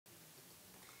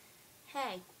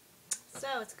Hey,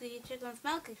 so it's Cookie Chicken's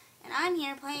Milk, and I'm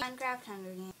here playing Minecraft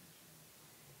Hunger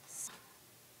Games.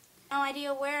 No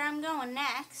idea where I'm going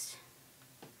next.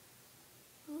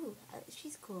 Ooh,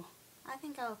 she's cool. I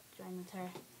think I'll join with her,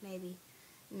 maybe.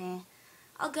 Nah.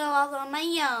 I'll go all on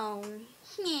my own.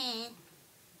 Nah. I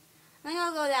think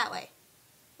I'll go that way.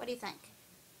 What do you think?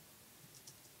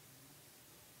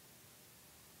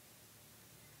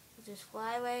 We'll just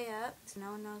fly way up so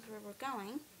no one knows where we're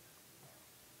going.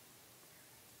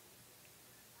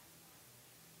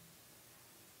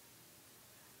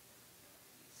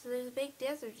 So there's a big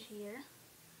desert here.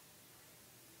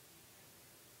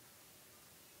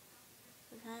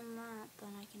 If I'm not, then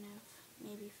I can have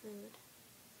maybe food.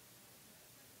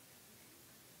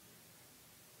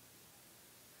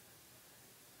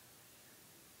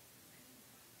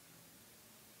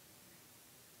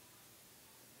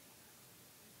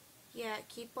 Yeah,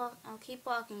 I'll keep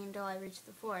walking until I reach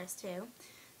the forest too.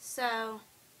 So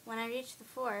when I reach the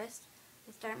forest,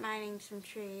 I start mining some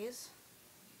trees,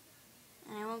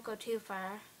 and I won't go too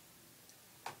far.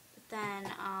 But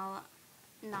then I'll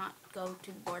not go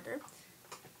to the border.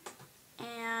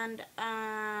 And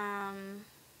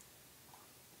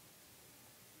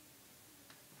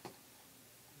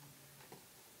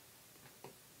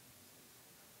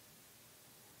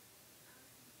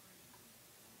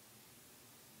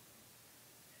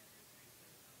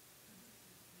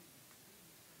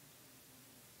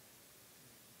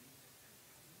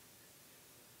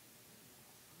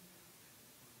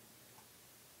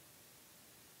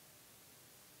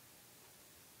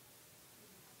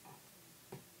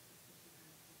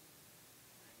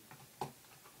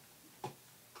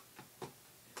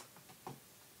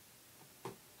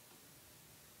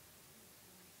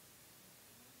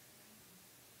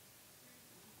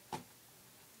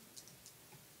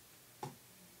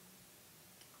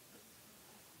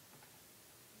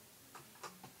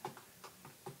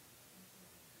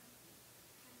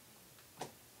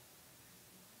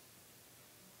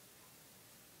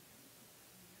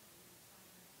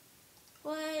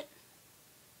what?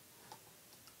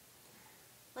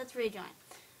 Let's rejoin.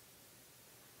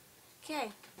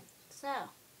 Okay, so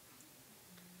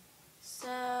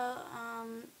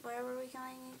where were we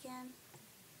going again?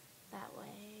 That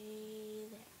way,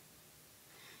 there.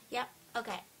 Yep,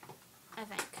 okay, I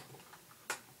think.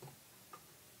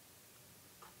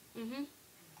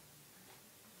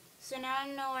 So now I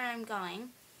know where I'm going,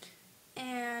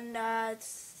 and it's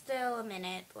still a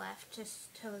minute left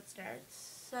just till it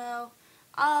starts, so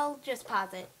I'll just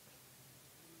pause it.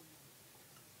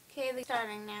 Okay, they're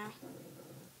starting now.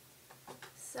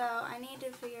 So I need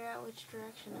to figure out which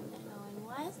direction I'm going to go in.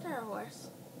 Why is there a horse?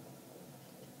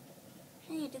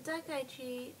 Hey, did that guy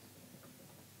cheat?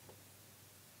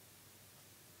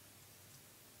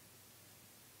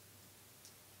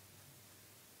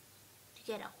 Did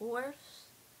you get a horse?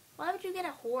 Why would you get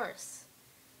a horse?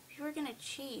 If you were going to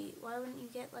cheat, why wouldn't you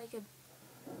get like a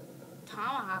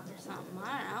tomahawk or something?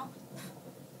 I don't know.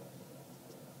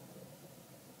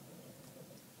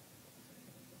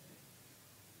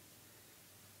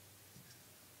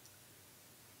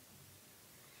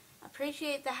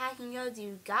 Appreciate the hacking codes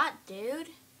you got, dude.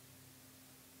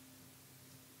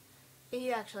 If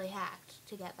you actually hacked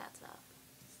to get that stuff.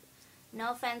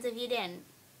 No offense if you didn't.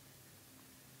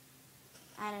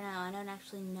 I don't know. I don't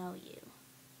actually know you.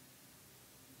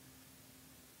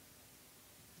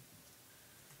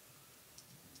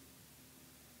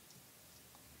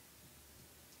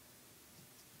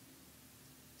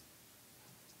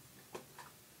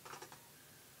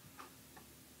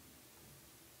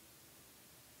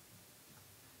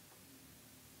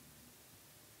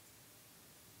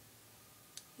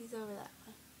 He's over that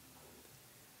way.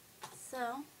 So,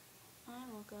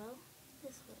 I will go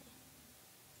this way.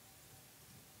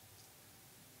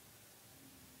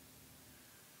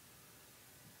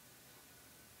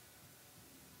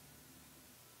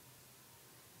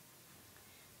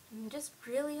 I'm just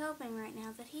really hoping right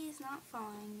now that he's not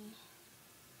following me.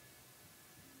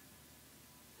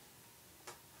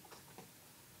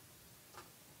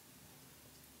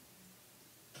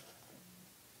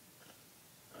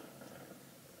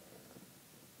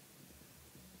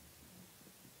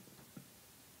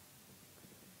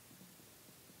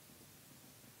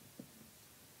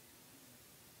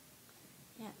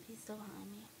 Yep, he's still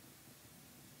behind me.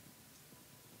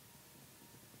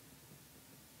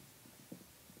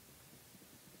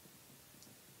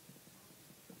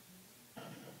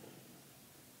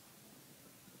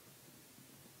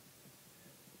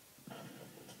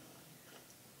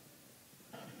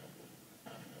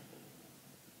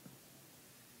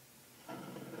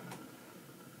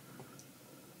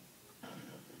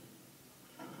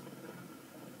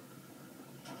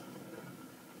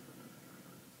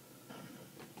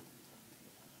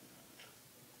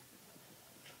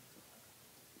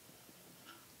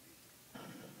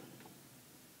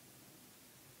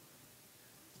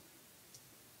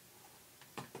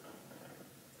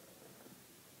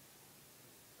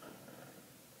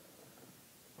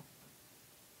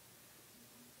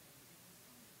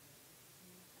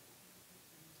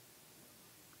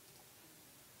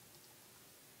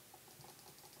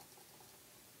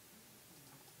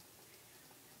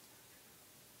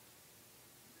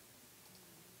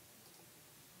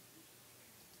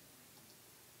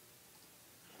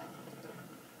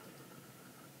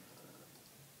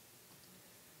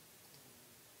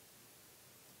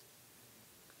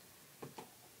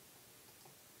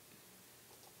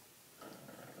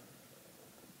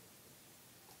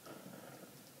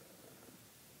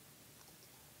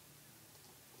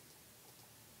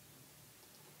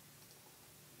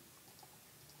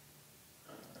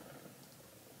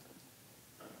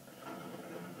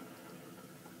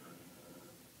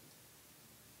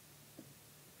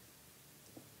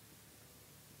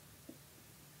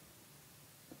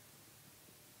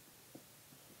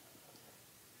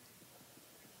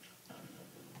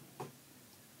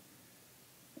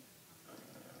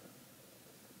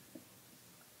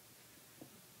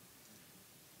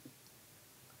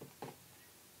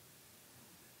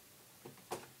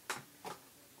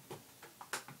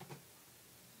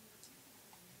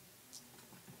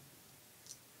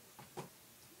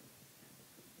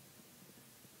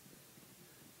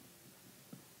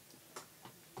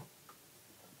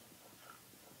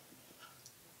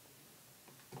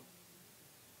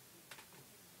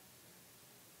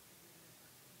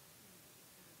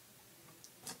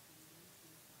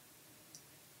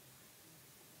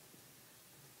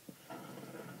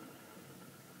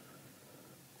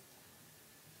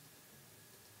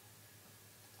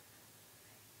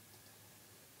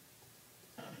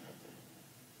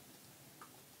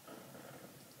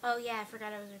 Oh yeah, I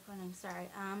forgot I was recording. Sorry.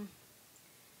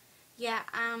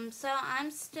 So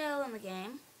I'm still in the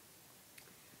game,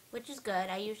 which is good.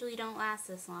 I usually don't last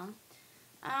this long.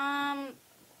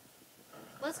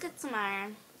 Let's get some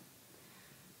iron.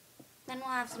 Then we'll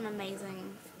have some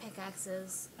amazing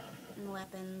pickaxes and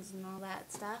weapons and all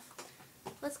that stuff.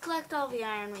 Let's collect all the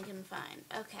iron we can find.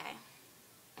 Okay.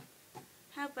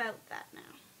 How about that now?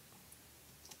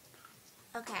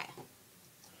 Okay.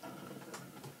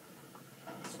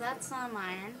 So that's some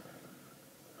iron.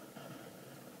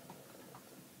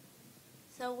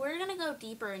 So we're going to go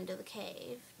deeper into the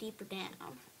cave, deeper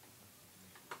down.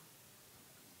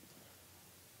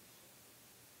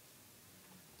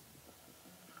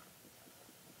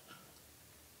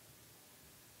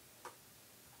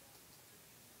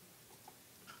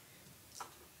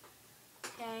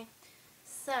 Okay,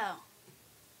 so,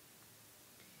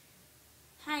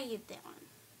 how you doing?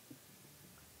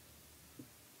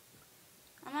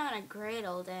 I'm having a great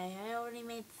old day. I already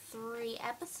made 3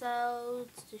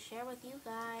 episodes to share with you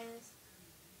guys.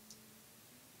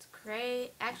 It's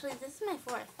great. Actually, this is my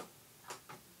 4th.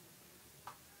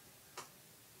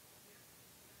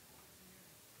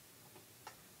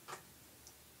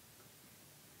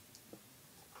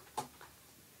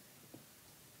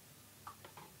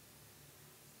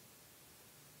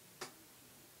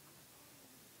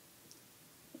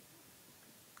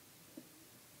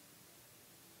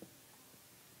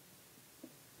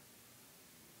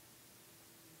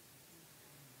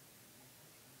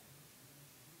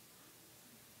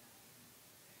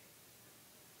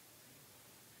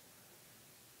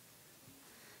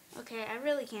 Okay, I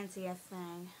really can't see a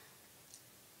thing.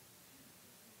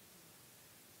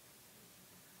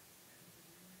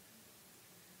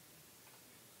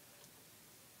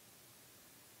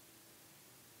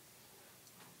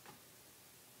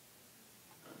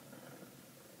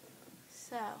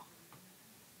 So,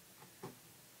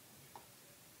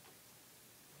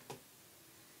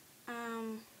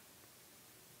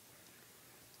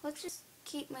 let's just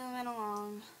keep moving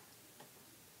along.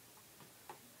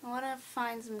 I want to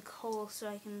find some coal so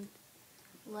I can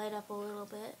light up a little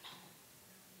bit.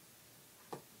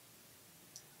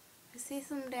 I see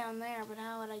some down there, but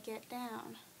how would I get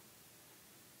down?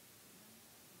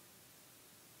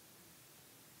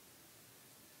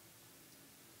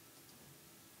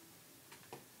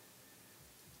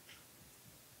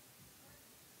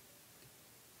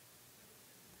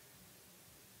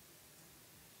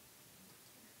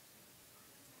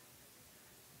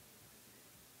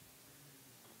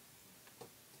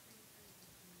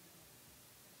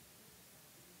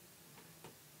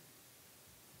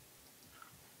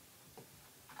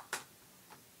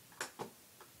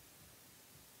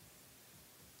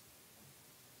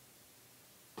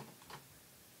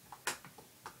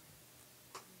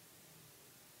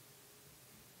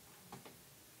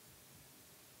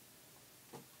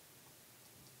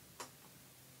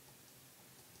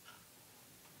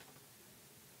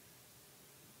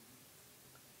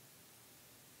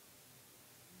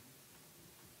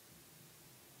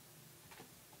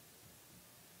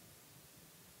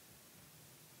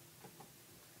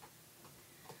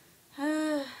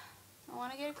 I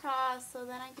want to get across so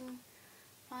then I can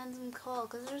find some coal,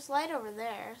 because there's light over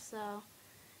there, so,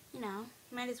 you know,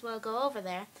 might as well go over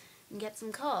there and get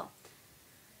some coal.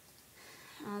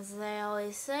 As they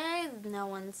always say, no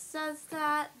one says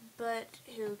that, but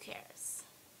who cares?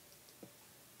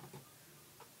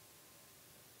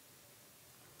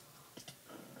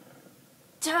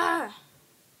 Duh!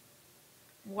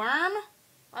 Worm?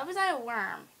 Why was I a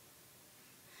worm?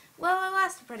 Well, it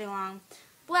lasted pretty long.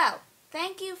 Well,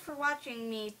 thank you for watching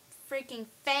me freaking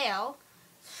fail.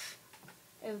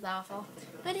 It was awful.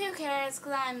 But who cares,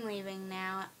 because I'm leaving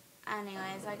now.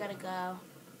 Anyways, I gotta go.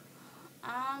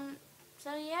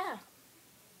 So yeah.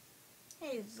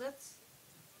 Hey,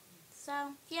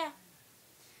 yeah.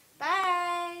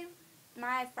 Bye,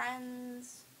 my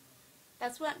friends.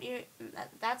 That's what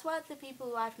the people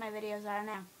who watch my videos are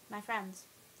now. My friends.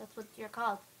 That's what you're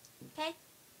called. Okay?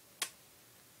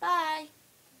 Bye.